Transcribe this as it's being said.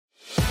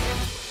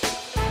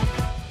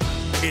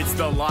It's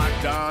the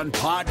Locked On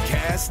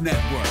Podcast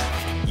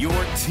Network, your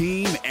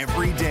team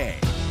every day.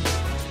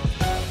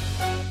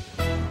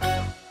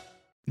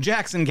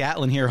 Jackson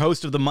Gatlin here,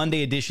 host of the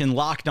Monday edition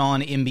Locked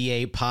On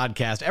NBA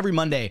podcast. Every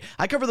Monday,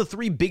 I cover the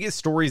three biggest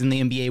stories in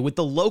the NBA with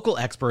the local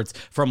experts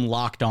from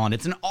Locked On.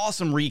 It's an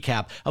awesome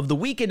recap of the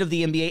weekend of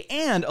the NBA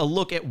and a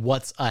look at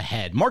what's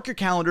ahead. Mark your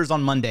calendars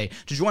on Monday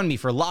to join me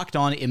for Locked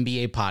On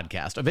NBA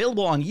podcast,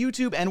 available on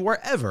YouTube and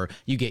wherever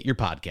you get your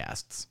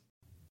podcasts.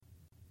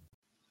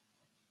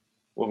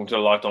 Welcome to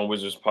the Locked On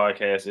Wizards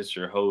podcast. It's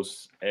your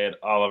hosts, Ed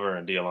Oliver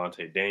and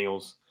Dealante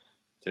Daniels.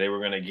 Today we're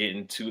going to get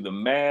into the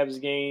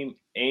Mavs game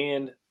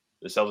and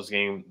the Celtics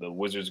game. The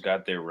Wizards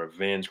got their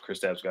revenge.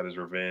 Kristaps got his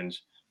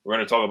revenge. We're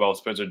going to talk about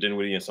Spencer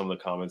Dinwiddie and some of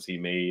the comments he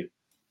made.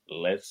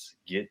 Let's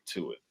get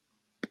to it.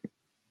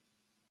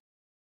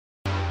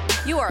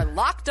 You are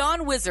Locked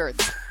On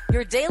Wizards,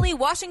 your daily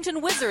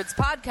Washington Wizards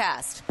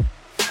podcast.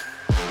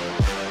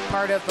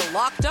 Part of the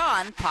Locked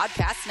On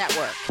Podcast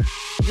Network,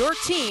 your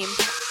team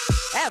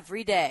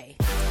every day.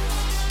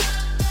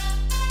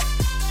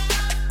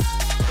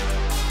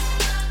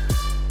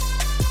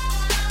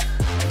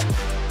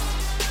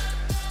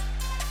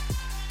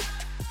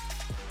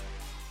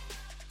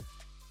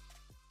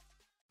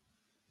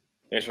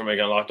 Thanks for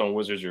making Locked On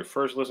Wizards your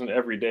first listen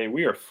every day.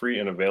 We are free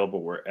and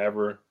available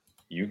wherever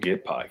you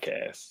get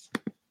podcasts.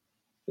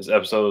 This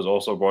episode is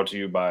also brought to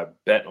you by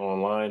Bet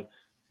Online.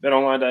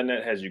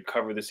 BetOnline.net has you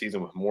covered this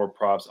season with more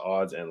props,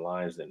 odds, and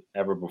lines than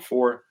ever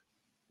before.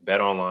 Bet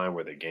Online,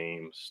 where the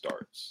game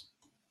starts.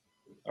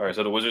 All right,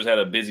 so the Wizards had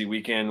a busy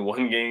weekend.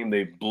 One game,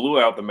 they blew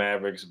out the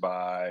Mavericks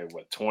by,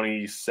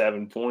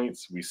 27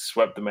 points. We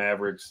swept the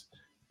Mavericks,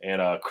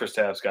 and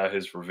Kristaps got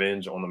his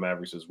revenge on the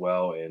Mavericks as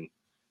well. And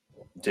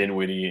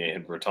Dinwiddie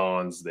and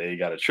Bertans, they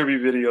got a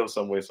tribute video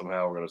some way,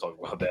 somehow. We're going to talk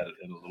about that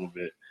in a little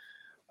bit.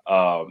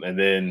 And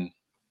then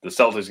the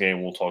Celtics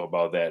game, we'll talk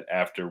about that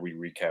after we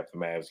recap the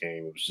Mavs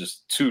game. It was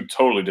just two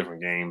totally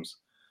different games.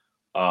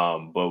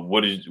 But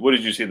what did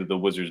you see that the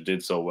Wizards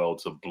did so well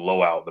to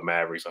blow out the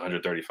Mavericks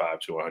 135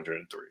 to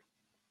 103?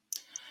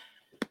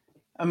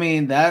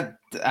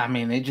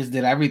 They just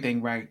did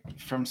everything right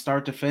from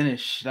start to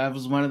finish. That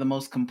was one of the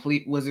most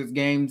complete Wizards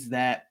games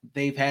that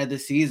they've had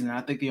this season.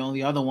 I think the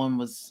only other one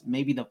was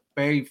maybe the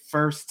very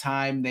first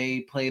time they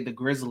played the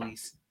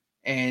Grizzlies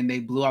and they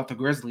blew out the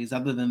Grizzlies.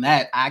 Other than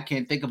that, I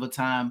can't think of a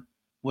time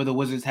where the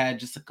Wizards had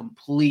just a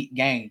complete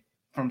game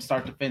from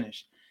start to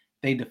finish.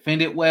 They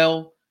defended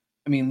well.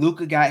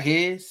 Luka got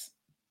his,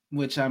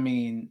 which,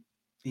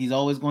 he's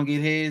always going to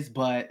get his.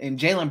 And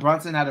Jalen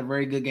Brunson had a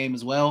very good game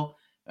as well.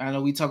 I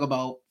know we talk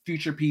about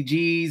future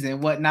PGs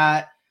and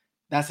whatnot.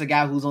 That's a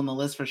guy who's on the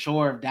list for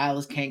sure. If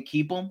Dallas can't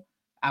keep him,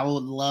 I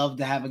would love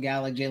to have a guy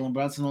like Jalen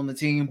Brunson on the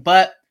team.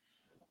 But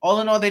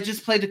all in all, they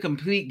just played a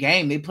complete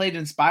game. They played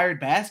inspired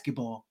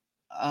basketball.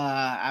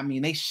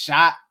 They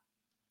shot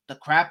the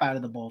crap out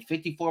of the ball.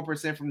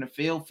 54% from the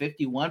field,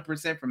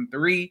 51% from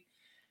three.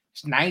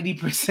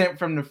 90%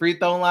 from the free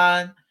throw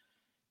line.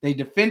 They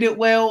defended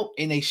well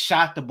and they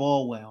shot the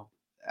ball well.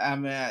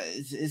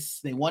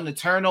 They won the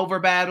turnover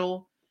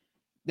battle.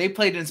 They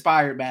played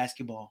inspired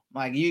basketball.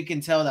 Like, you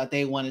can tell that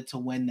they wanted to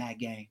win that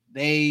game.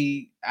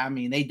 They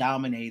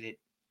dominated.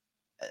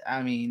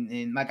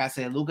 And like I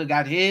said, Luka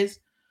got his,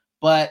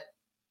 but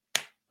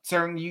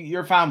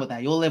you're fine with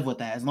that. You'll live with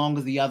that as long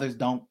as the others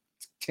don't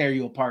tear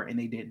you apart, and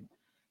they didn't.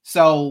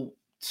 So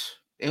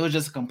it was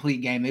just a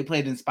complete game. They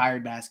played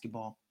inspired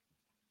basketball.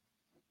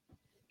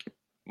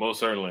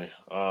 Most certainly.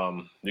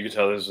 You can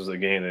tell this was a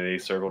game that they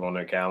circled on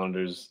their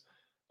calendars.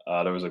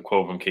 There was a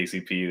quote from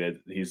KCP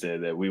that he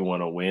said that we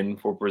want to win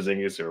for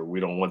Porzingis, or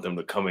we don't want them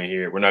to come in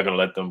here. We're not going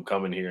to let them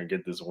come in here and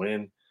get this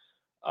win.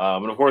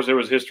 And of course, there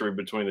was history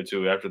between the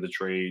two after the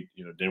trade.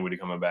 Dinwiddie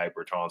coming back,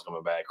 Bertans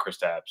coming back,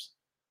 Kristaps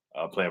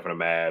playing for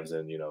the Mavs,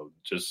 and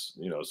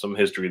some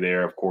history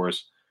there, of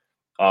course.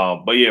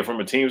 But yeah, from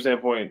a team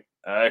standpoint,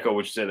 I echo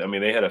what you said.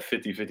 They had a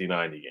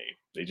 50-50-90 game.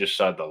 They just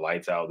shot the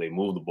lights out. They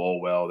moved the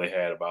ball well. They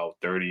had about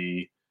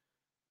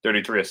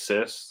 33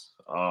 assists.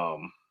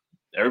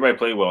 Everybody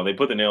played well, and they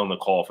put the nail in the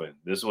coffin.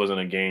 This wasn't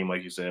a game,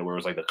 like you said, where it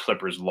was like the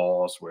Clippers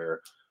lost,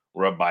 where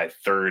we're up by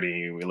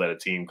 30 and we let a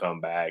team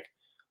come back.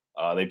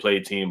 They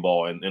played team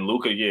ball. And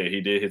Luka, yeah, he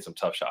did hit some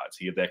tough shots.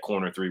 He hit that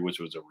corner three, which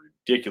was a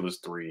ridiculous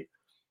three.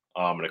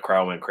 And the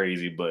crowd went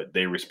crazy, but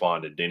they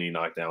responded. Denny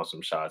knocked down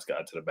some shots,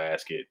 got to the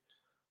basket.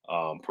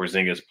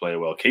 Porzingis played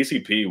well.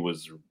 KCP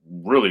was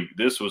really –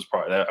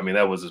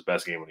 that was his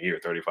best game of the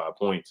year, 35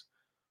 points.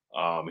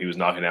 He was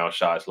knocking down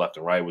shots left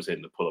and right, was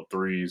hitting the pull-up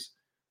threes.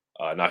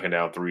 Knocking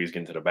down threes,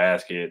 getting to the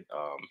basket.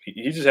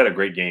 He just had a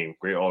great game,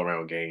 great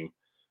all-around game.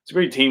 It's a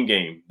great team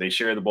game. They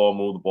shared the ball,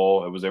 moved the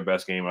ball. It was their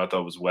best game. I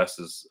thought it was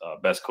West's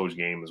best coach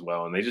game as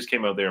well. And they just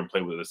came out there and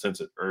played with a sense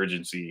of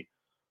urgency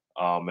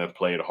and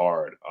played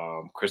hard.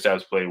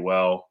 Kristaps played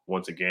well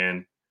once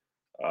again.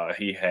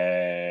 He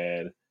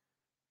had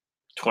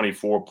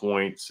 24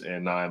 points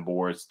and 9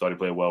 boards. Thought he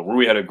played well.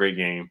 Rui had a great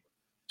game,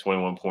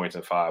 21 points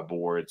and 5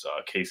 boards.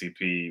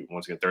 KCP,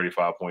 once again,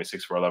 35 points,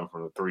 6 for 11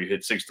 from the three,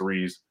 hit 6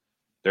 threes.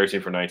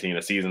 13 for 19,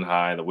 a season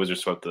high, and the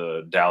Wizards swept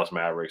the Dallas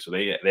Mavericks. So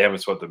they haven't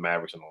swept the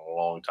Mavericks in a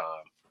long time.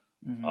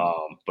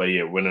 Mm-hmm. But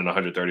yeah, winning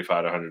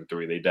 135 to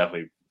 103, they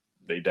definitely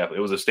it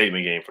was a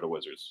statement game for the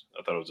Wizards.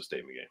 I thought it was a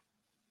statement game.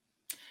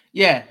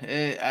 Yeah,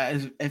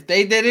 if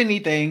they did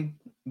anything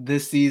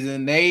this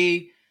season,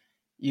 they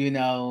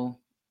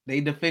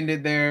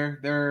defended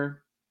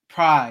their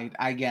pride,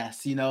 I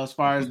guess. As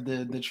far as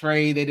the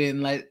trade, they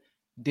didn't let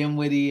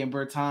Dinwiddie and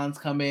Bertans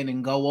come in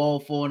and go all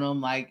for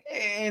them.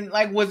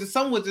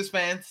 Some Wizards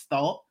fans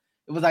thought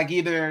it was like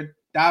either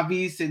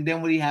Davis and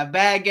Dinwiddie have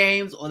bad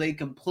games or they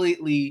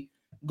completely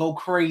go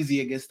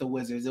crazy against the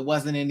Wizards. It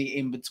wasn't any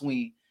in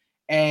between,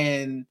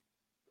 and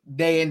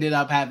they ended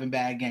up having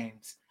bad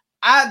games.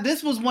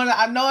 This was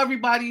I know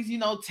everybody's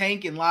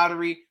tank and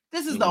lottery.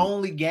 This is the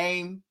only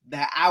game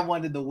that I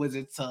wanted the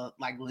Wizards to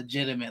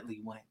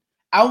legitimately win.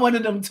 I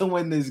wanted them to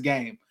win this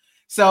game.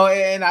 So,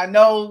 and I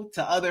know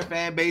to other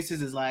fan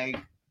bases is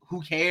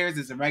who cares?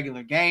 It's a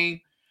regular game.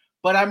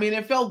 But I mean,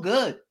 it felt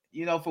good,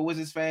 for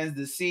Wizards fans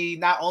to see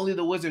not only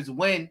the Wizards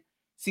win,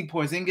 see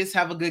Porzingis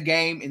have a good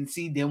game and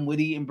see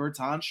Dinwiddie and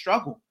Bertans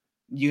struggle,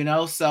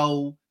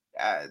 So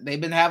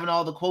they've been having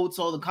all the quotes,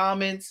 all the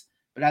comments,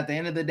 but at the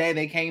end of the day,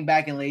 they came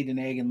back and laid an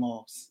egg and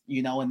lost,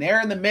 and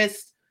they're in the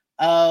midst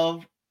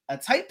of a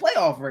tight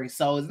playoff race.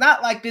 So it's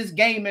not like this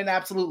game meant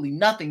absolutely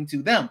nothing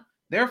to them.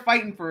 They're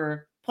fighting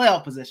for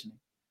playoff positioning.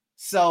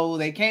 So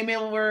they came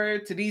over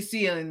to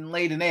DC and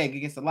laid an egg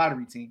against the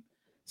lottery team.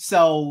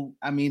 So,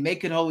 I mean, they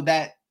could hold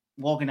that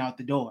walking out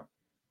the door.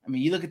 I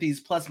mean, you look at these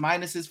plus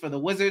minuses for the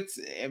Wizards.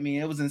 I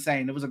mean, it was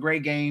insane. It was a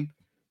great game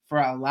for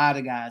a lot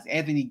of guys.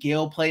 Anthony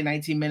Gill played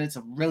 19 minutes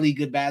of really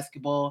good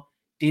basketball.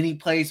 Denny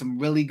played some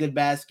really good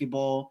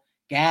basketball.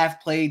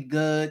 Gaff played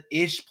good.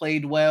 Ish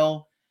played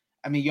well.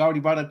 I mean, you already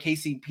brought up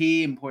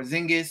KCP and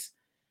Porzingis.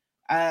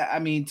 I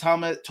mean,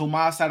 Tomas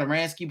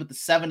Satoransky with the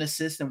 7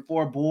 assists and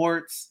 4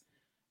 boards.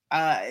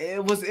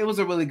 It was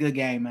a really good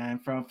game, man,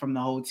 from the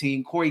whole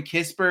team. Corey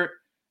Kispert,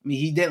 I mean,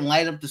 he didn't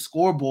light up the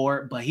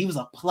scoreboard, but he was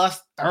a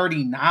plus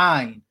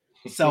 39.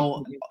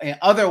 So in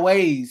other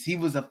ways, he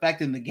was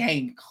affecting the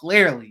game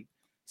clearly.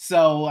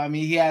 So, I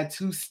mean, he had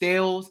 2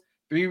 steals,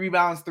 3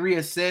 rebounds, 3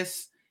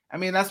 assists. I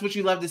mean, that's what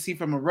you love to see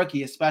from a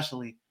rookie,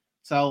 especially.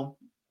 So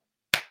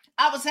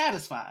I was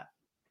satisfied.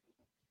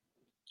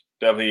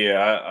 Definitely,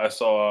 yeah. I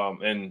saw,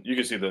 and you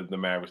can see the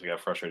Mavericks got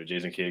frustrated.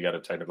 Jason Kidd got a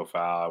technical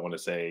foul. I want to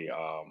say,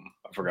 I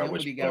forgot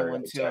which player got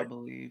one too, I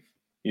believe.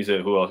 You said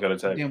who else got a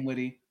tech?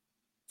 Dinwiddie.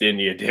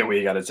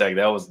 Dinwiddie got a tech.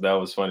 That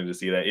was funny to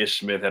see that. Ish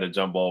Smith had a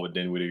jump ball with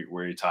Dinwiddie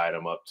where he tied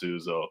him up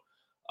too. So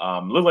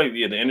looked like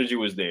the energy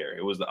was there.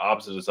 It was the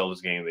opposite of the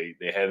Celtics game.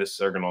 They had this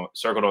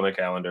circled on their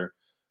calendar.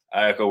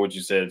 I echo what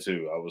you said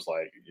too. I was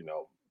like,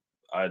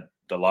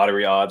 the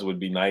lottery odds would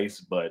be nice,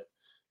 but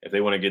if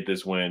they want to get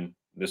this win,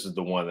 this is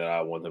the one that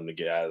I want them to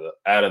get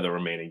out of the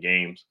remaining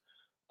games.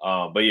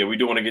 But yeah, we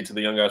do want to get to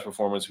the young guys'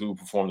 performance, who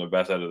performed the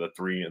best out of the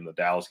 3 in the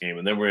Dallas game,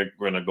 and then we're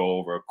going to go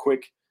over a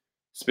quick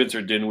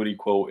Spencer Dinwiddie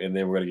quote, and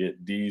then we're going to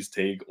get D's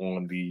take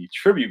on the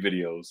tribute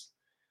videos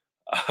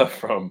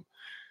from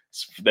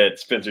that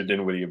Spencer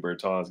Dinwiddie and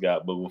Bertans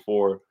got. But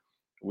before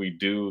we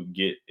do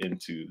get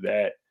into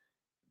that,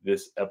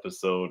 this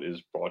episode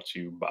is brought to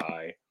you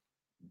by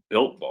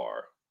Built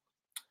Bar.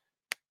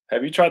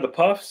 Have you tried the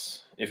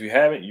Puffs? If you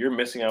haven't, you're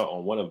missing out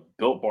on one of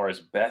Built Bar's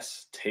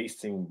best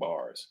tasting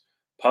bars.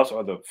 Puffs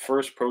are the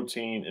first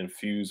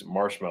protein-infused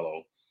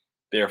marshmallow.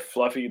 They're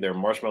fluffy, they're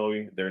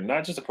marshmallowy. They're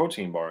not just a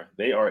protein bar.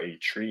 They are a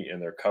treat,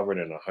 and they're covered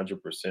in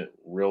 100%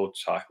 real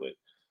chocolate.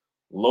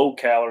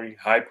 Low-calorie,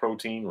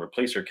 high-protein.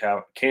 Replace your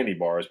candy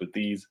bars with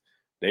these.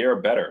 They are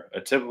better.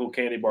 A typical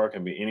candy bar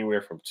can be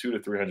anywhere from 200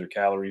 to 300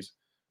 calories.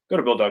 Go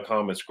to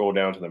Built.com and scroll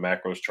down to the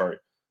macros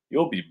chart.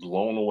 You'll be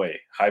blown away.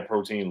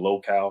 High-protein,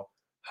 low-cal,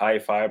 high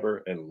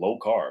fiber, and low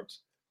carbs.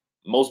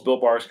 Most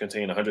Built Bars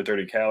contain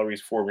 130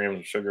 calories, 4 grams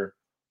of sugar,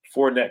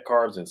 4 net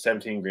carbs, and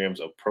 17 grams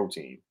of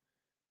protein.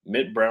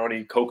 Mint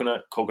brownie,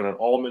 coconut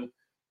almond,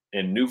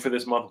 and new for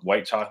this month,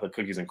 white chocolate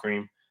cookies and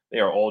cream. They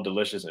are all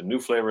delicious, and new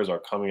flavors are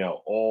coming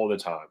out all the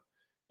time.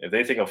 If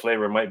they think a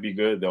flavor might be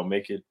good, they'll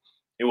make it.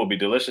 It will be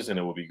delicious, and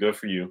it will be good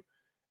for you.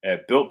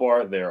 At Built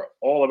Bar, they're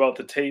all about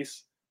the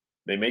taste.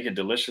 They make it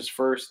delicious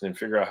first, then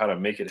figure out how to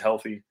make it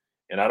healthy.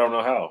 And I don't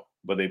know how,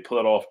 but they pull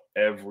it off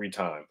every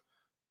time.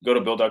 Go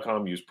to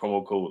Built.com, use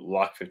promo code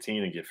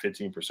LOCK15 and get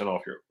 15%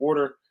 off your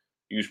order.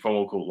 Use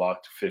promo code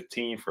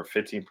LOCK15 for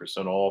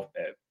 15% off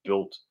at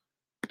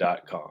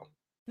Built.com.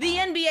 The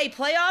NBA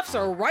playoffs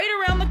are right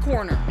around the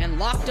corner, and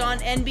Locked On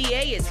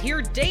NBA is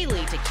here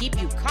daily to keep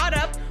you caught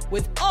up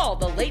with all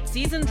the late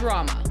season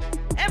drama.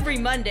 Every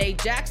Monday,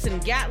 Jackson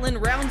Gatlin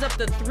rounds up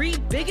the 3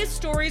 biggest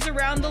stories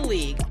around the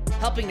league,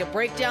 helping to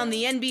break down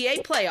the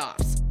NBA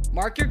playoffs.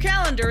 Mark your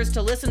calendars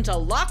to listen to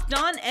Locked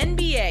On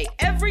NBA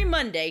every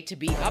Monday to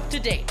be up to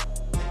date.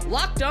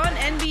 Locked On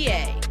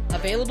NBA,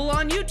 available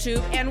on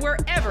YouTube and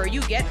wherever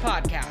you get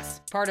podcasts.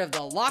 Part of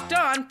the Locked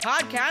On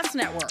Podcast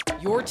Network,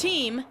 your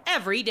team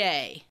every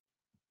day.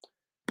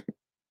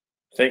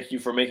 Thank you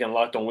for making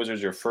Locked On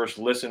Wizards your first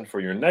listen.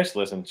 For your next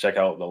listen, check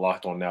out the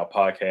Locked On Now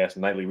podcast,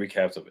 nightly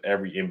recaps of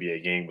every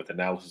NBA game with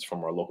analysis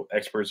from our local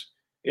experts.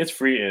 It's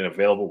free and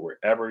available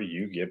wherever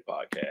you get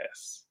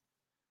podcasts.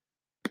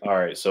 All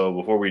right, so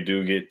before we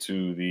do get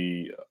to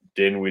the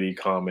Dinwiddie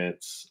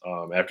comments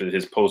after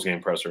his post-game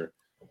presser,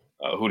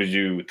 who did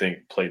you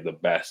think played the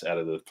best out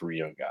of the three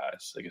young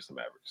guys against the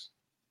Mavericks?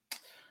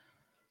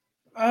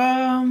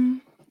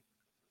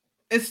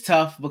 It's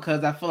tough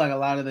because I feel like a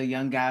lot of the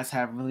young guys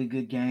have really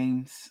good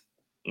games.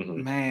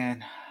 Mm-hmm.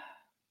 Man,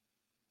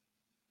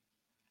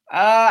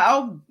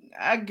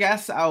 I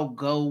guess I'll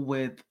go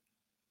with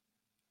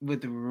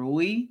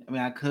Rui. I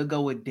mean, I could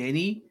go with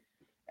Denny,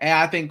 and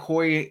I think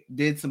Corey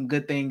did some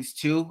good things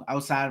too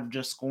outside of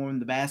just scoring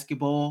the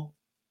basketball.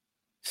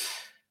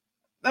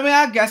 I mean,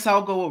 I guess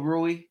I'll go with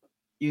Rui.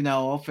 You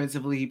know,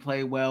 offensively, he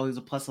played well. He was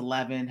a plus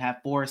 11,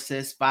 had 4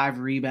 assists, 5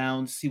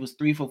 rebounds. He was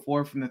 3 for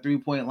 4 from the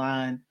 3-point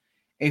line,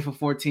 8 for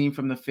 14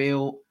 from the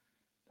field,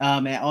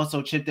 and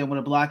also chipped in with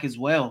a block as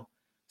well.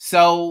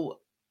 So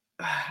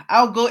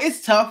I'll go.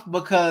 It's tough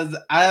because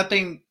I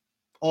think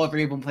all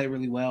three of them play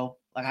really well.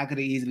 Like I could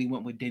have easily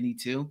went with Denny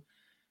too.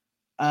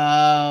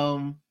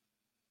 But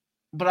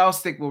I'll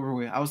stick with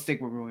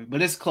Rui.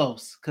 But it's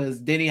close because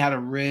Denny had a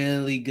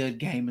really good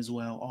game as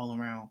well all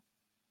around.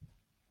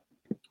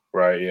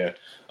 Right, yeah.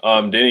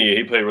 Denny,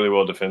 he played really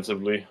well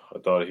defensively. I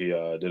thought he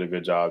did a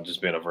good job just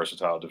being a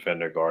versatile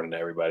defender, guarding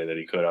everybody that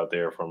he could out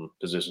there from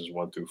positions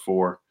 1 through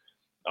 4.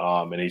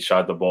 And he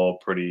shot the ball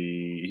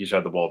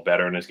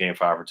better in this game,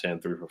 5 for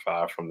 10, 3 for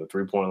 5 from the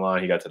 3-point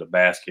line. He got to the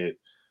basket.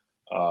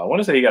 I want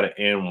to say he got an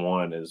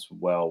N1 as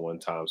well one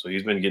time. So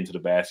he's been getting to the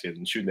basket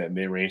and shooting that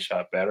mid-range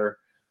shot better.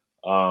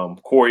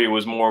 Corey, it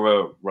was more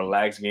of a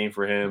relaxed game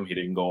for him. He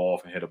didn't go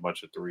off and hit a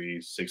bunch of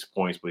threes, 6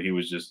 points, but he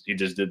just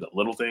did the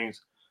little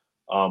things.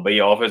 But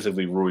yeah,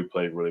 offensively, Rui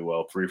played really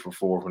well. 3 for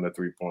 4 from the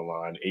 3-point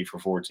line, 8 for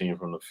 14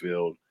 from the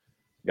field.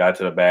 Got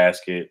to the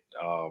basket,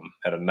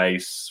 had a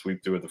nice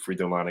sweep through at the free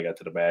throw line. I got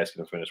to the basket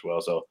and finished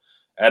well. So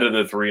out of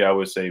the three, I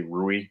would say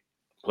Rui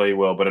played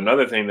well. But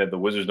another thing that the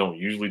Wizards don't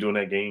usually do in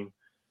that game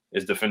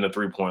is defend the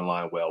 3-point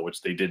line well,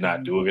 which they did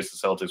not do against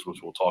the Celtics,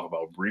 which we'll talk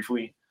about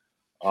briefly.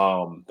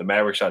 The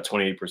Mavericks shot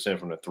 28%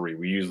 from the 3.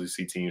 We usually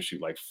see teams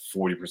shoot like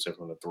 40%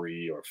 from the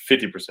 3 or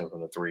 50% from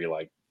the 3,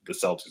 like the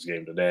Celtics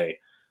game today.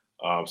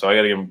 So I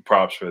got to give him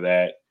props for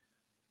that.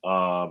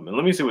 And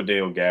let me see what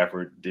Daniel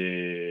Gafford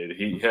did.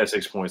 He had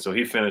 6 points, so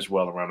he finished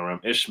well around the rim.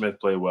 Ish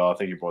Smith played well. I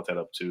think he brought that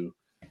up too.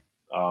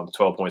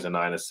 12 points and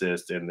 9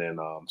 assists. And then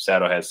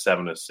Sato had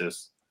 7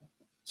 assists,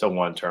 so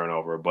 1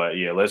 turnover. But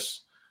yeah,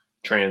 let's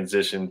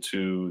transition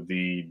to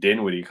the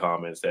Dinwiddie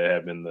comments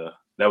that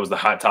was the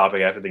hot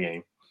topic after the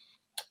game.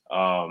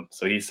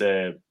 So he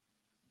said,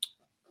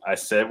 I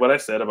said what I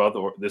said about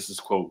this is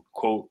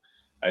quote,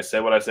 I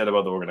said what I said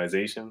about the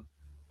organization.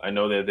 I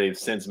know that they've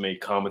since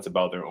made comments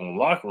about their own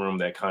locker room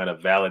that kind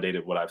of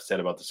validated what I've said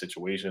about the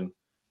situation.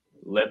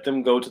 Let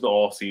them go to the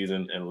off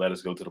season and let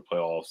us go to the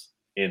playoffs,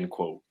 end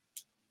quote.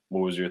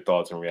 What was your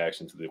thoughts and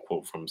reaction to the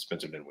quote from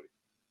Spencer Dinwiddie?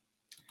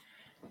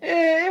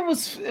 It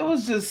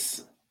was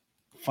just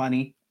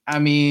funny. I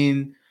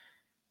mean,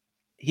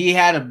 he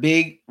had a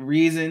big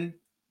reason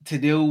to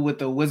deal with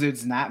the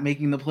Wizards not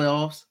making the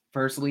playoffs,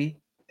 firstly.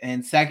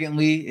 And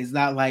secondly, it's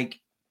not like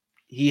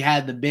he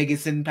had the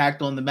biggest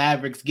impact on the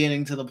Mavericks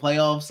getting to the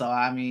playoffs. So,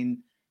 I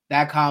mean,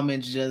 that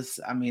comment's just,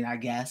 I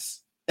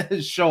guess,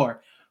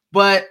 sure.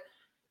 But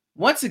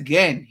once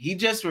again, he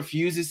just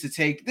refuses to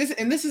take this.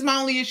 And this is my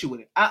only issue with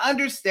it. I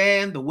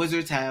understand the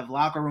Wizards have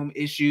locker room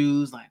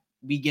issues. Like,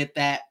 we get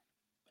that.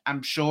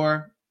 I'm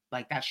sure,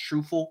 like, that's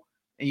truthful.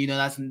 And, you know,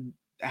 that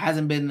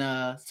hasn't been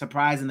a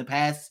surprise in the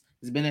past.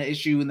 It's been an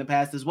issue in the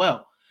past as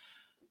well.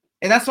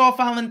 And that's all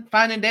fine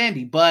and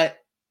dandy. But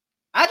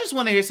I just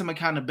want to hear some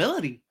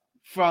accountability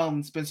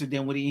from Spencer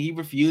Dinwiddie. He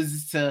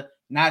refuses to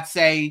not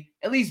say,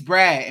 at least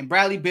Brad and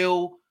Bradley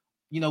Beal,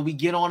 you know, we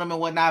get on him and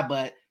whatnot,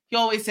 but he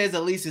always says,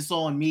 at least it's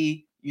on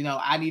me. You know,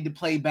 I need to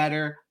play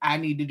better. I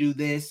need to do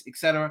this,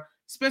 etc.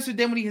 Spencer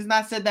Dinwiddie has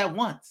not said that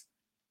once.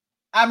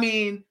 I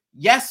mean,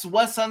 yes,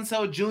 Wes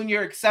Unseld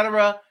Jr.,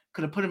 etc.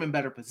 could have put him in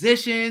better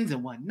positions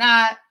and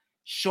whatnot.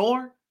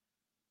 Sure.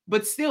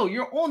 But still,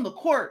 you're on the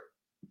court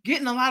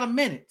getting a lot of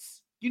minutes.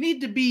 You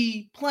need to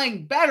be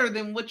playing better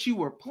than what you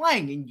were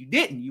playing, and you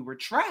didn't. You were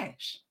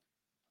trash.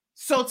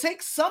 So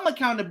take some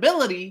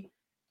accountability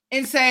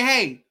and say,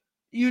 hey,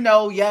 you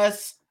know,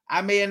 yes,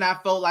 I may have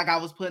not felt like I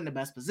was put in the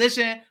best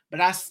position,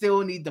 but I still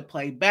need to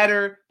play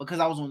better because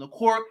I was on the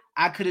court.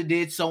 I could have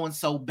did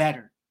so-and-so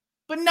better.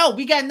 But no,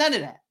 we got none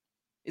of that.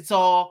 It's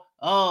all,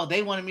 oh,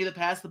 they wanted me to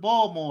pass the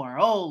ball more.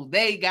 Oh,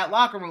 they got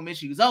locker room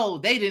issues. Oh,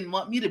 they didn't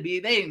want me to be.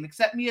 They didn't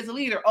accept me as a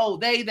leader. Oh,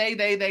 they.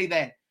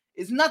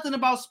 It's nothing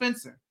about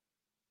Spencer.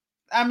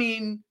 I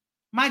mean,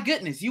 my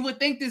goodness, you would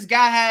think this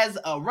guy has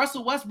a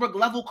Russell Westbrook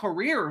level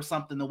career or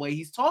something the way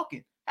he's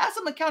talking. Have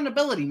some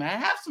accountability, man.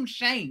 Have some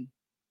shame.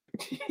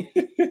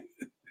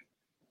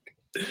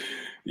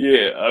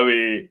 Yeah, I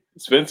mean,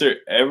 Spencer,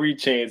 every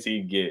chance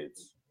he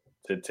gets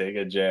to take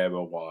a jab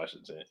at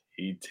Washington,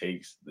 he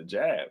takes the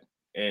jab.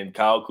 And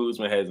Kyle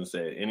Kuzma hasn't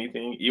said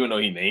anything, even though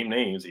he named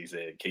names. He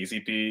said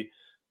KCP.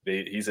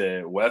 He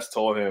said West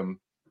told him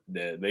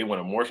that they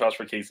wanted more shots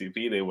for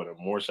KCP. They wanted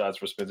more shots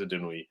for Spencer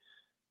Dinwiddie.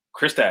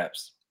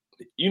 Kristaps,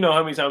 you know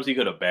how many times he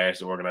could have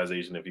bashed the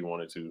organization if he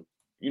wanted to.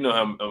 You know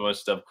how much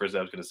stuff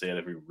Kristaps could have said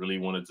if he really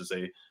wanted to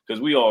say.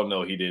 Because we all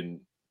know he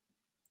didn't.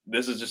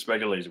 This is just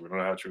speculation. We don't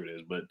know how true it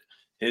is. But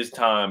his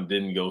time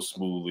didn't go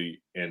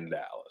smoothly in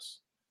Dallas.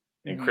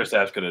 And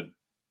Kristaps could have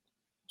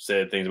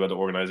said things about the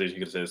organization.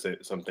 He could have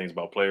said some things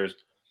about players.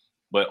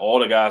 But all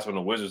the guys from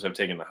the Wizards have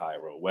taken the high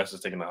road. West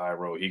has taken the high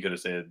road. He could have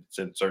said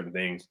certain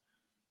things.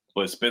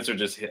 But Spencer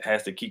just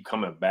has to keep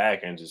coming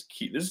back and just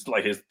keep – this is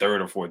like his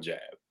third or fourth jab.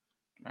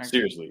 Right.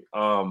 Seriously.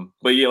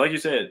 But, yeah, like you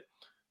said,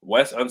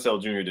 Wes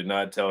Unseld Jr. did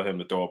not tell him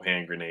to throw up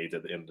hand grenades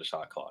at the end of the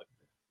shot clock.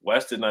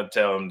 West did not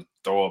tell him to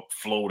throw up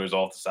floaters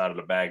off the side of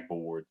the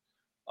backboard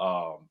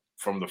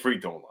from the free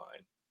throw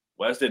line.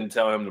 West didn't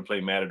tell him to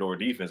play matador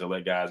defense and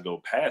let guys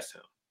go past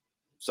him.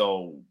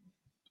 So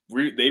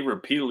they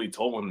repeatedly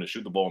told him to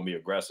shoot the ball and be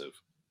aggressive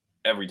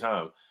every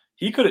time.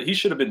 He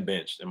should have been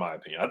benched, in my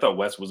opinion. I thought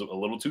West was a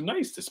little too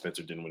nice to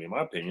Spencer Dinwiddie, in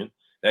my opinion.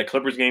 That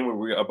Clippers game where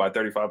we were up by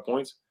 35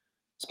 points,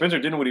 Spencer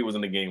Dinwiddie was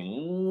in the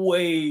game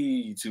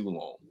way too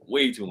long.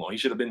 Way too long. He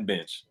should have been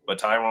benched. But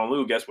Tyronn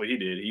Lue, guess what he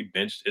did? He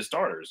benched his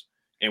starters.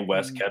 And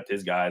West kept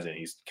his guys, and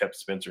he's kept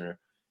Spencer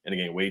in the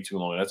game way too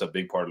long. And that's a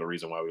big part of the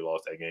reason why we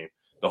lost that game.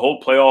 The whole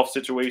playoff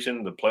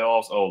situation, the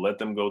playoffs, let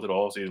them go to the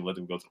offseason, let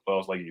them go to the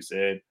playoffs, like you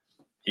said.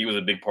 He was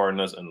a big part in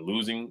us in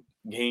losing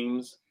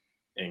games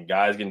and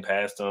guys getting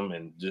past him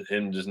and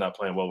him just not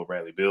playing well with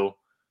Bradley Beal.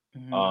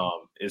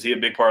 Is he a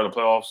big part of the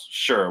playoffs?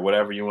 Sure,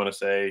 whatever you want to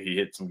say. He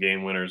hit some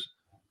game winners.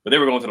 But they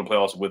were going to the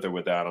playoffs with or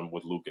without him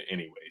with Luka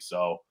anyway.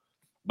 So,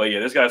 but yeah,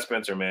 this guy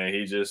Spencer, man,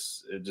 it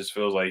just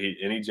feels like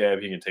any jab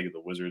he can take at the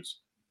Wizards,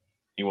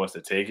 he wants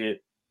to take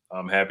it.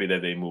 I'm happy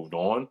that they moved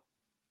on.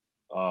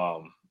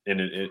 And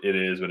it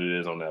is what it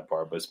is on that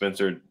part. But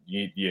Spencer,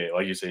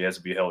 like you said, he has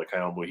to be held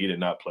accountable. He did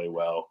not play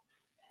well.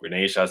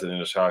 Grenade shots at the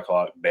end of the shot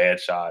clock, bad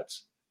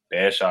shots,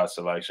 bad shot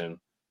selection.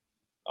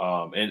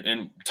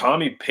 And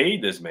Tommy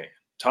paid this man.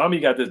 Tommy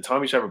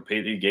Shepard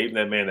paid. He gave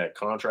that man that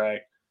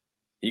contract.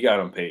 He got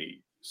him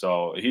paid.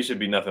 So he should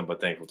be nothing but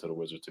thankful to the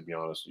Wizards, to be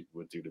honest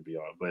with you,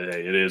 But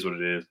hey, it is what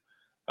it is.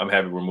 I'm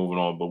happy we're moving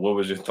on. But what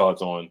was your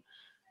thoughts on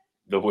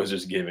the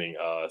Wizards giving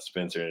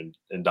Spencer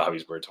and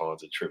Davis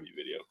Bertans a tribute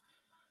video?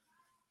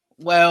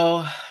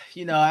 Well,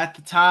 at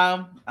the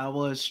time, I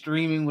was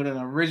streaming when it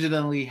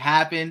originally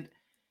happened,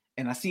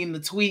 and I seen the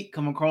tweet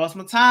come across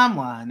my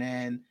timeline,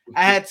 and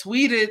I had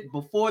tweeted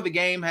before the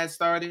game had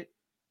started,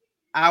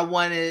 I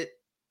wanted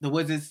the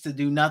Wizards to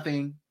do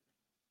nothing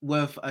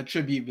with a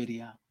tribute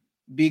video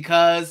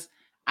because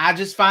I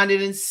just find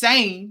it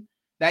insane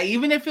that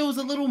even if it was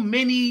a little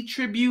mini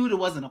tribute, it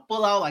wasn't a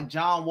full out like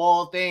John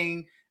Wall thing,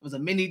 it was a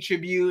mini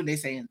tribute, and they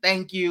saying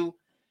thank you.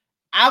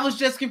 I was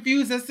just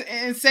confused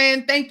and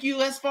saying thank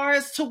you as far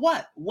as to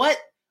what? What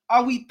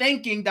are we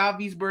thanking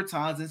Davis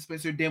Bertans and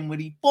Spencer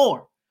Dinwiddie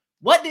for?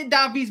 What did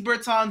Davis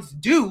Bertans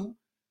do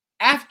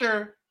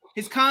after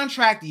his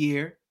contract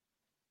year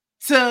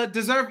to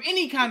deserve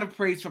any kind of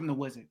praise from the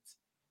Wizards?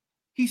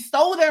 He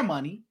stole their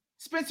money.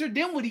 Spencer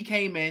Dinwiddie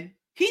came in.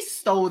 He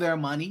stole their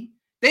money.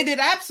 They did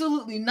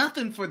absolutely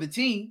nothing for the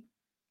team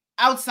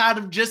outside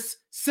of just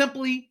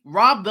simply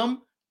rob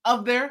them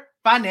of their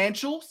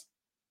financials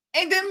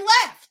and then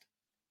left.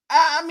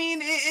 I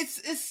mean,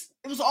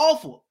 it was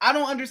awful. I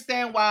don't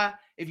understand why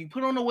if you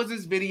put on a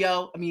Wizards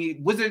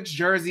Wizards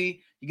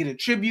jersey, you get a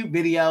tribute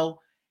video.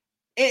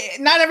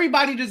 Not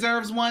everybody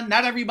deserves one.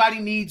 Not everybody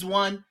needs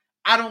one.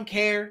 I don't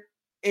care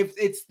if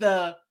it's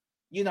the,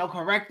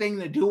 correct thing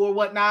to do or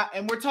whatnot.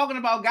 And we're talking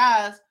about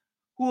guys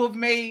who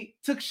have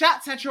took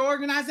shots at your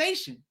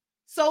organization.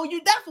 So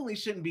you definitely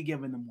shouldn't be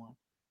giving them one.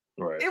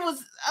 Right.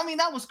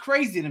 That was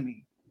crazy to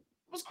me.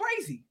 It was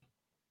crazy.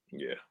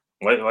 Yeah.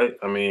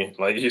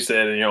 Like you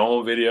said in your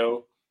own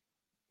video,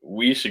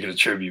 we should get a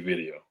tribute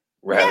video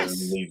rather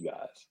than these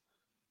guys.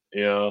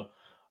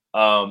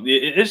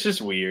 It's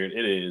just weird.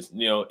 It is.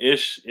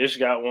 Ish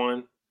got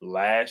one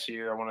last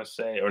year, I want to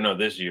say, or no,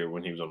 this year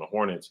when he was on the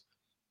Hornets,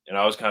 and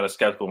I was kind of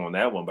skeptical on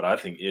that one. But I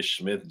think Ish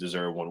Smith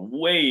deserved one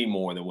way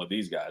more than what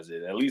these guys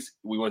did. At least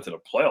we went to the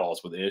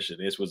playoffs with Ish,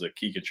 and Ish was a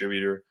key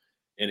contributor,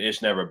 and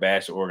Ish never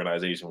bashed the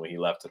organization when he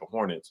left to the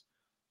Hornets.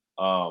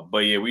 But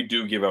yeah, we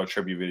do give out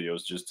tribute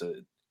videos just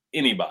to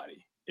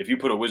anybody. If you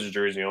put a Wizards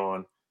jersey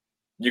on,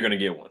 you're gonna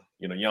get one.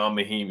 Jan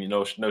Mahimi,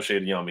 no shade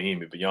to Jan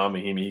Mahimi, but Jan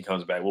Mahimi, he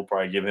comes back, we'll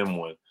probably give him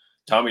one.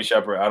 Tommy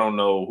Shepard, I don't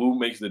know who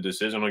makes the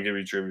decision on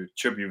giving tribute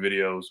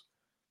videos,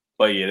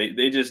 but yeah,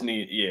 they just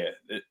need. Yeah,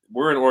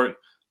 we're in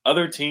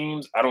other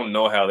teams. I don't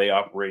know how they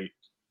operate,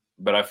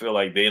 but I feel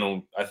like they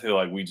don't. I feel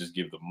like we just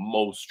give the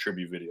most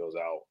tribute videos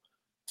out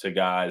to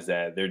guys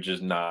that they're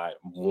just not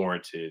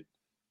warranted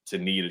to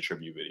need a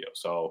tribute video.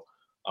 So.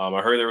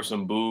 I heard there was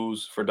some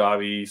boos for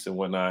Davis and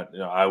whatnot.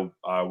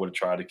 I would have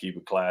tried to keep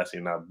it classy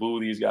and not boo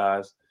these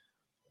guys.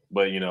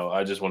 But,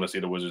 I just want to see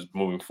the Wizards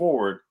moving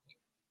forward.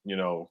 I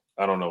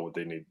don't know what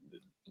they need.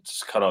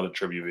 Just cut all the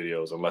tribute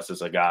videos unless it's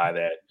a guy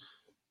that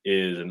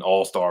is an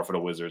all-star for the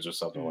Wizards or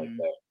something like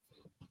that.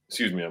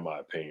 Excuse me, in my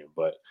opinion.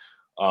 But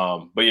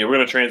yeah, we're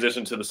going to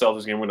transition to the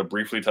Celtics game. We're going to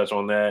briefly touch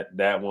on that.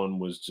 That one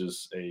was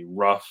just a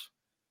rough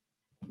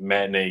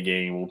matinee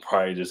game. We'll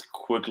probably just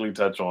quickly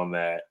touch on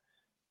that.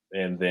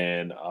 And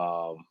then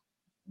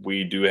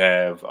we do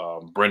have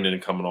Brendan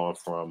coming on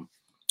from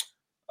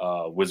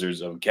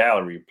Wizards of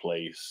Gallery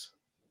Place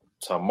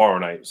tomorrow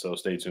night. So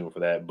stay tuned for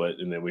that.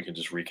 And then we can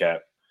just recap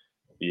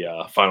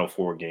the Final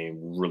Four game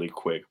really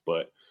quick.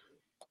 But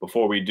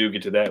before we do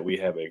get to that, we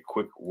have a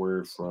quick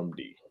word from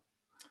D.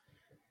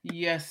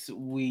 Yes,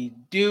 we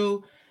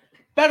do.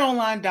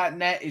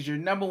 BetOnline.net is your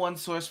number one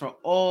source for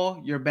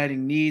all your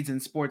betting needs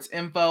and sports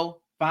info.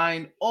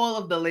 Find all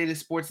of the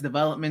latest sports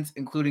developments,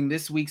 including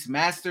this week's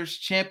Masters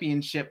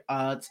Championship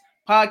odds,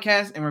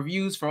 podcasts, and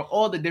reviews for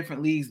all the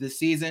different leagues this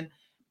season.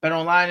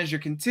 BetOnline is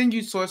your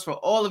continued source for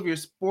all of your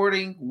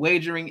sporting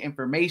wagering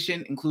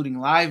information, including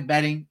live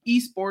betting,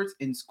 esports,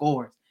 and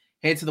scores.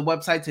 Head to the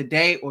website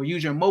today or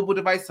use your mobile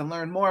device to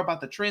learn more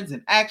about the trends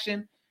in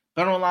action.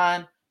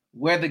 BetOnline,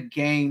 where the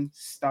game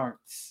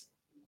starts.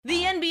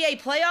 The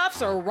NBA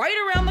playoffs are right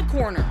around the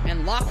corner,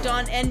 and Locked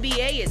On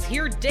NBA is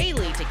here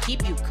daily to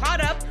keep you caught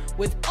up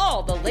with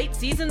all the late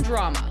season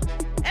drama.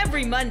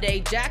 Every Monday,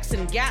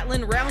 Jackson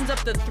Gatlin rounds up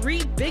the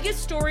 3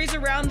 biggest stories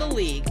around the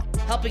league,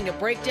 helping to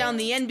break down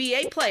the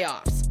NBA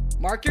playoffs.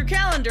 Mark your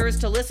calendars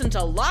to listen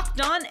to Locked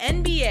On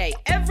NBA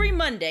every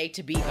Monday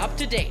to be up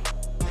to date.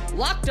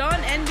 Locked On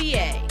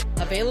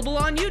NBA, available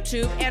on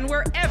YouTube and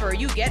wherever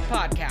you get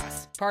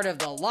podcasts. Part of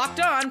the Locked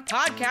On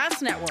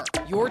Podcast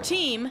Network, your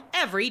team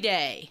every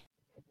day.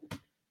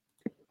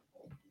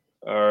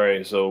 All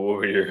right, so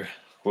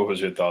what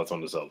was your thoughts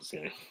on the Celtics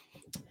game?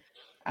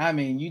 I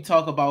mean, you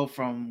talk about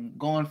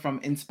going from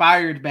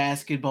inspired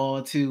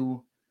basketball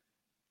to,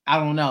 I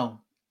don't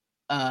know,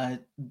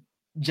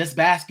 just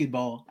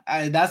basketball.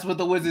 That's what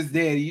the Wizards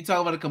did. You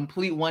talk about a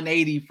complete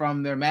 180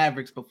 from their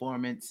Mavericks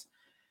performance.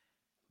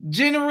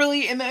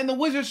 Generally, and the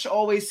Wizards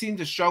always seem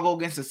to struggle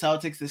against the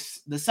Celtics.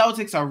 The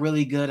Celtics are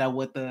really good at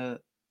what the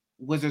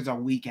Wizards are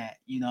weak at.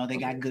 You know, they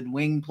got good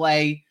wing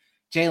play.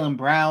 Jaylen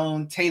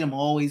Brown, Tatum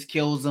always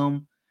kills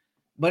them.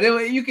 But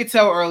you could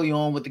tell early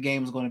on what the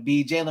game was going to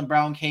be. Jaylen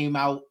Brown came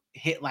out,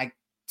 hit like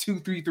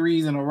 2-3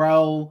 threes in a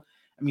row.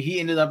 I mean, he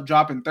ended up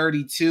dropping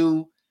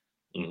 32.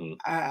 Mm-hmm.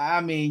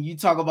 I mean, you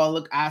talk about,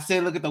 look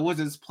at the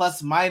Wizards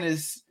plus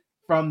minus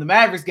from the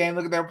Mavericks game.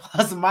 Look at their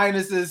plus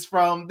minuses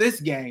from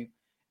this game.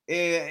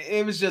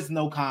 It was just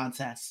no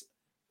contest.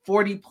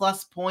 40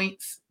 plus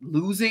points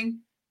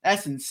losing.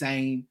 That's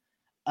insane.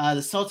 The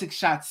Celtics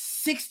shot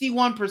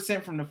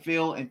 61% from the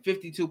field and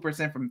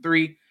 52% from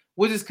 3.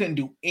 Wizards couldn't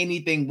do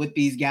anything with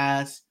these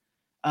guys.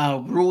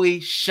 Rui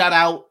shut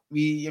out.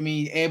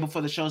 Ed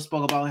before the show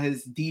spoke about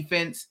his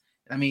defense.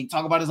 I mean,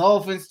 talk about his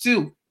offense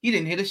too. He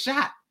didn't hit a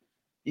shot.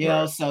 You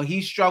know, so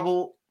he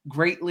struggled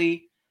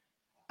greatly.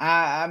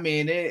 I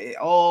mean,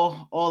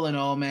 all in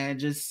all, man,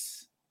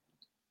 just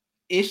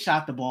it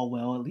shot the ball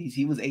well. At least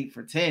he was 8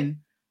 for 10.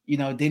 You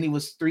know, then he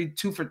was 2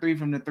 for 3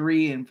 from the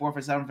 3 and 4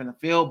 for 7 from the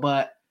field.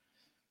 But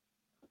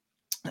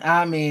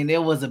I mean,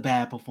 it was a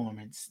bad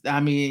performance. I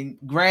mean,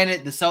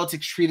 granted, the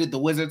Celtics treated the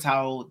Wizards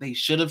how they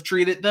should have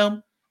treated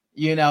them.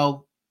 You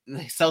know, the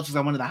Celtics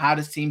are one of the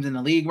hottest teams in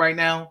the league right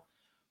now.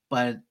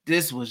 But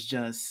this was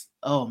just,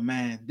 oh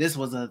man, this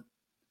was all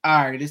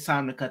right, it's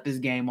time to cut this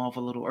game off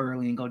a little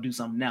early and go do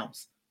something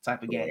else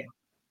type of game.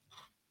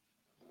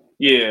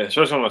 Yeah,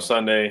 especially on a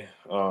Sunday,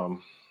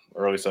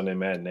 early Sunday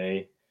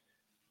matinee.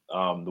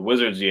 The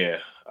Wizards,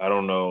 I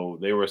don't know.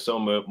 They were so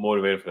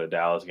motivated for the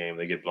Dallas game.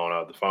 They get blown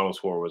out. The final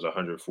score was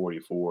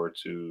 144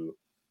 to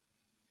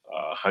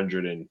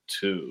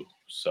 102.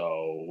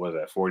 So what was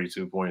that,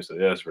 42 points? So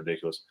that's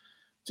ridiculous.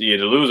 So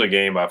to lose a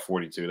game by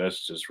 42,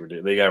 that's just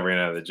ridiculous. They got ran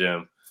out of the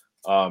gym.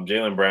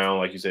 Jaylen Brown,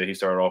 like you said, he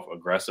started off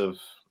aggressive,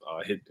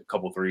 hit a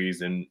couple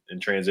threes in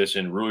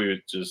transition. Rui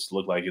just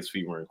looked like his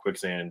feet were in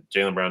quicksand.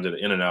 Jaylen Brown did an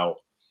in and out,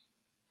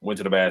 went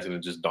to the basket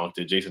and just dunked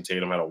it. Jason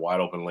Tatum had a wide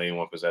open lane,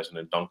 one possession,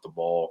 and dunked the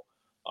ball.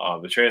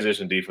 The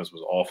transition defense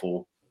was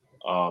awful.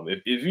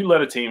 If you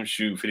let a team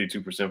shoot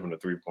 52% from the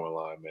 3-point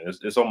line, man,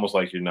 it's almost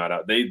like you're not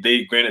out.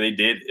 They granted they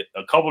did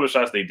a couple of the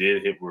shots they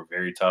did hit were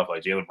very tough.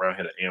 Like Jaylen Brown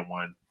hit an and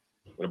one,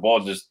 where the ball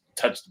just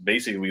touched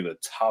basically the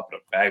top of the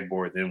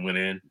backboard, then went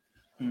in.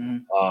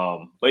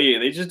 Mm-hmm. But yeah,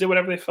 they just did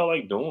whatever they felt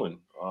like doing.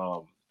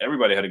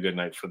 Everybody had a good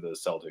night for the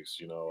Celtics.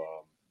 You know,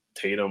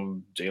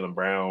 Tatum, Jaylen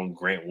Brown,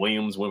 Grant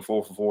Williams went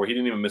 4 for 4. He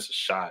didn't even miss a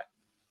shot.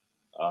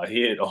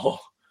 He hit all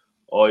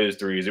his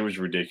threes. It was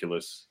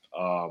ridiculous.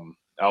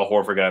 Al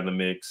Horford got in the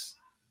mix.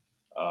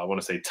 I want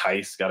to say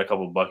Tice got a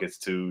couple of buckets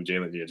too.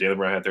 Jaylen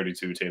Brown had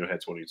 32. Tatum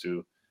had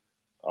 22.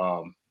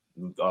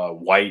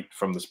 White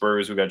from the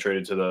Spurs, who got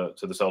traded to the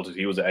Celtics,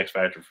 he was an X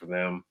factor for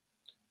them.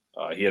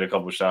 He had a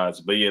couple of shots,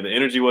 but yeah, the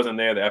energy wasn't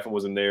there. The effort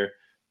wasn't there.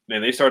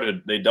 Man,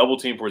 they double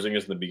teamed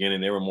Porzingis in the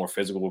beginning. They were more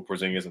physical with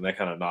Porzingis, and that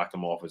kind of knocked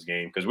him off his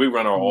game because we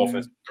run our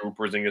offense through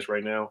Porzingis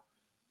right now.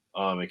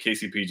 And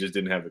KCP just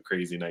didn't have the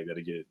crazy night that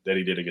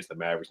he did against the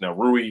Mavericks. Now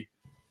Rui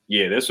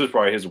Yeah, this was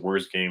probably his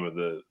worst game of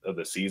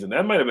the season.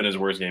 That might have been his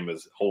worst game of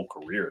his whole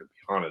career, to be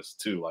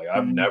honest, too. Like, I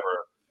don't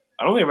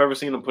think I've ever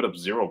seen him put up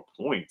 0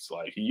 points.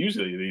 Like, he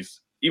usually,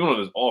 even on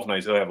his off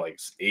nights, he'll have like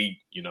 8,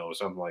 or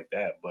something like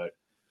that. But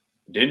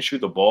didn't shoot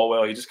the ball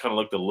well. He just kind of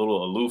looked a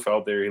little aloof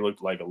out there. He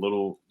looked like a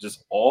little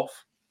just off.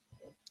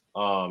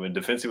 And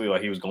defensively,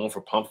 like, he was going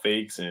for pump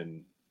fakes,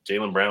 and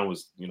Jaylen Brown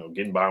was,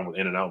 getting by him with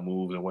in and out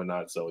moves and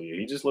whatnot. So yeah,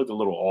 he just looked a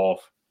little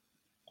off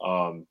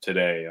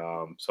today.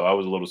 So I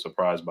was a little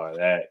surprised by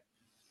that.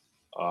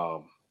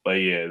 But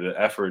yeah, the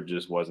effort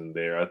just wasn't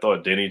there. I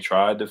thought Denny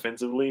tried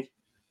defensively.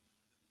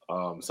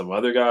 Some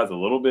other guys a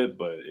little bit,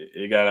 but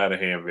it got out of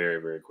hand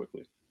very, very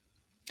quickly.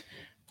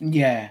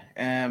 Yeah,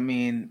 I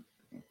mean,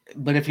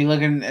 but if you're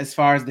looking as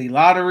far as the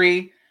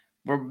lottery,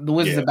 the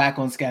Wizards are back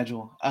on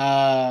schedule.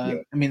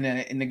 I mean,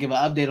 and to give an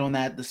update on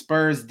that, the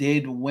Spurs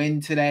did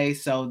win today,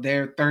 so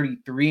they're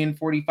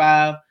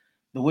 33-45.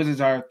 The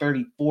Wizards are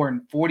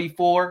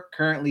 34-44,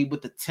 currently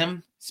with the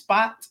 10th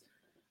spot.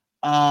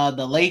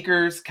 The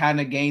Lakers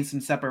kind of gained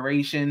some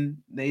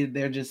separation.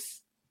 They're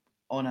just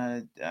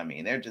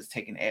they're just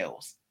taking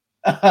L's.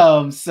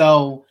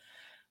 So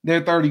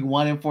they're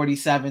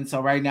 31-47.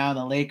 So right now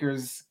the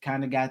Lakers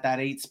kind of got that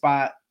 8th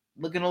spot,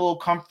 looking a little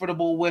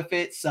comfortable with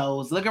it.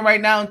 So it's looking right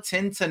now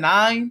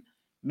 10-9.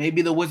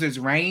 Maybe the Wizards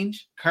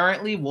range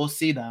currently. We'll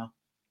see though.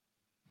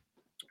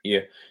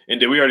 Yeah, and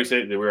did we already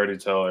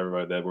tell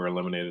everybody that we're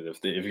eliminated?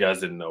 If you guys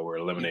didn't know, we're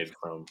eliminated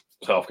from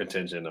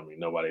self-contention. I mean,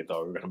 nobody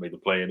thought we were going to make the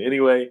play-in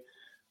anyway.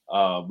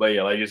 But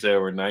yeah, like you said,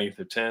 we're 9th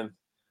or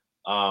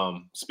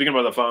 10th. Speaking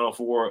about the Final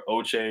Four,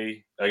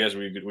 Oche, I guess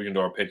we can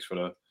do our picks for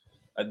the.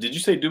 Did you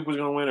say Duke was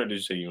going to win, or did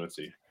you say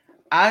UNC?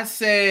 I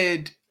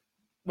said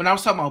when I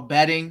was talking about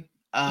betting,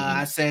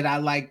 I said I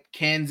like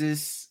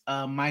Kansas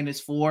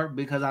 -4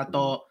 because I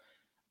thought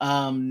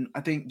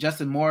I think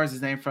Justin Morris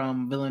is named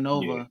from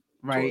Villanova. Yeah.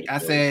 Right. I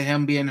said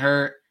him being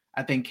hurt.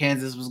 I think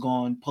Kansas was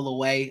going to pull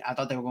away. I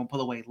thought they were going to pull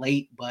away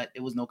late, but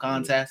it was no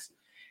contest.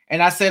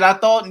 And I said I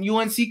thought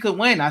UNC could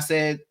win. I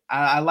said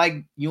I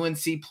like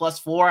UNC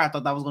 +4. I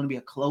thought that was going to be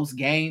a close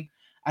game.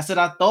 I said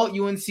I thought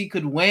UNC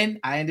could win.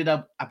 I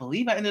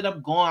believe I ended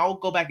up going. I will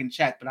go back and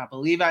check, but I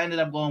believe I ended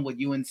up going with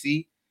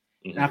UNC.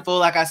 And I feel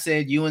like I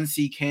said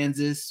UNC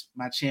Kansas,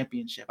 my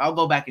championship. I'll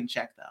go back and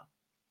check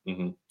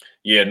though.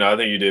 Yeah, no, I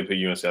think you did pick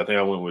UNC. I think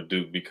I went with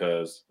Duke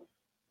because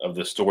of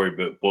the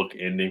storybook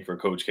ending for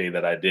Coach K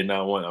that I did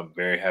not want. I'm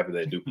very happy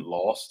that Duke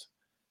lost.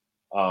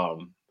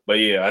 But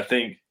yeah, I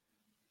think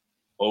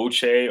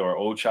Ochai,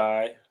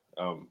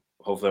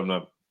 hopefully I'm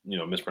not,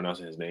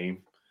 mispronouncing his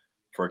name,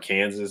 for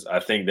Kansas. I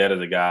think that is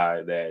a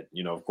guy that,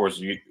 of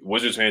course,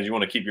 Wizards fans, you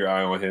want to keep your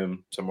eye on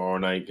him tomorrow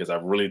night because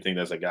I really think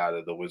that's a guy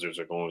that the Wizards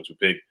are going to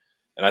pick.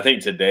 And I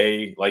think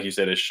today, like you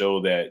said, it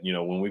showed that,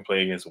 when we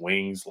play against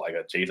wings like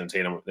a Jason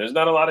Tatum, there's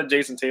not a lot of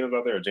Jason Tatums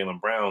out there or Jaylen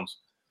Browns.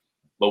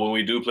 But when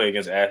we do play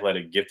against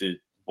athletic, gifted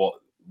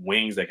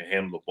wings that can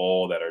handle the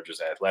ball, that are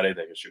just athletic,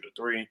 that can shoot a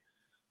 3,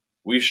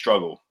 we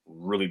struggle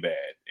really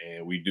bad.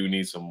 And we do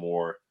need some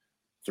more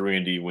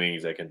 3-and-D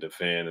wings that can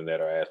defend and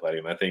that are athletic.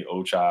 And I think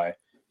Ochai,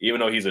 even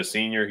though he's a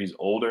senior, he's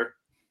older.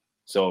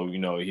 So,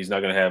 he's not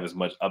going to have as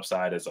much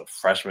upside as a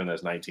freshman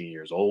that's 19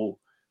 years old.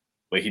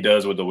 But he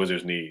does what the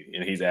Wizards need.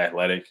 And he's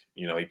athletic.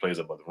 He plays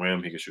above the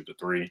rim. He can shoot the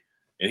 3.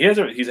 And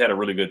he's had a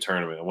really good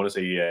tournament. I want to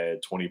say he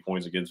had 20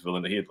 points against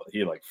Villanova. He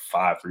had like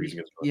 5 threes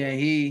against Villanova. Yeah,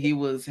 he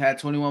had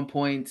 21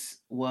 points,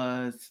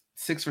 was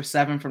 6 for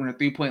 7 from the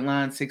 3-point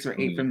line, 6 for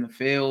 8 from the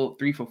field,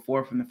 3 for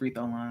 4 from the free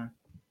throw line.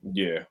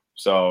 Yeah.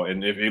 So,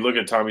 and if you look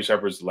at Tommy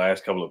Shepard's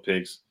last couple of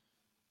picks,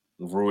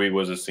 Rui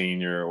was a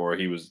senior, or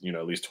he was,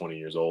 at least 20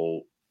 years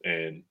old.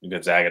 And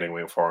Gonzaga didn't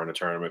win far in the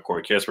tournament.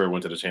 Corey Kispert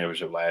went to the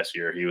championship last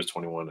year. He was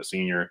 21, a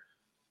senior.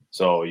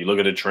 So you look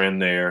at the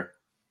trend there.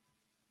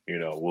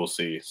 We'll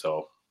see.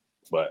 So,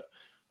 but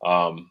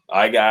I'm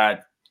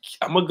gonna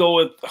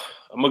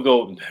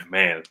go,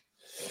 man,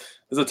 this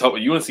is a tough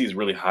one. UNC is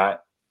really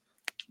hot,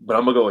 but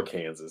I'm gonna go with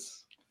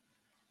Kansas.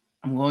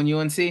 I'm going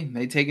UNC.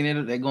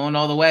 They're going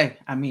all the way.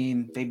 I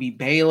mean, they beat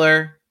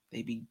Baylor,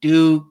 they beat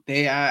Duke.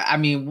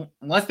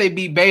 Once they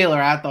beat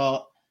Baylor, I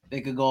thought they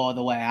could go all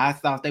the way. I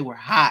thought they were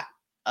hot.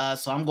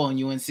 So I'm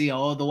going UNC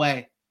all the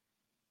way.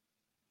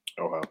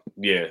 Oh, wow.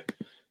 Yeah.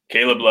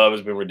 Caleb Love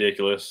has been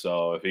ridiculous,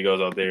 so if he goes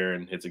out there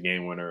and hits a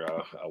game winner,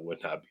 I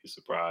would not be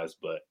surprised.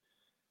 But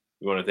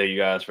we want to thank you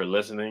guys for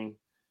listening.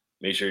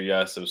 Make sure you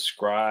guys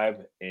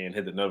subscribe and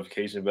hit the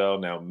notification bell.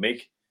 Now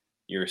make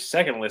your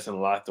second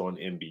listen Locked On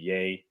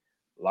NBA.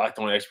 Locked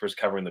On experts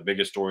covering the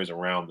biggest stories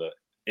around the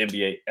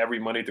NBA every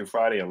Monday through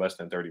Friday in less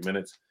than 30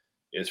 minutes.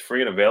 It's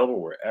free and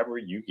available wherever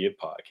you get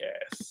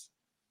podcasts.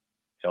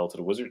 Hell to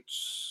the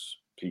Wizards.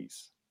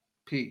 Peace.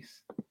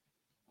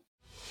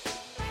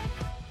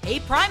 Hey,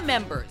 Prime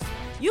members,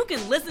 you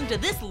can listen to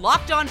this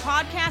Locked On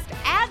podcast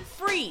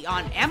ad-free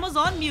on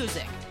Amazon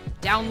Music.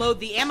 Download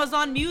the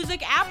Amazon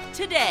Music app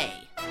today.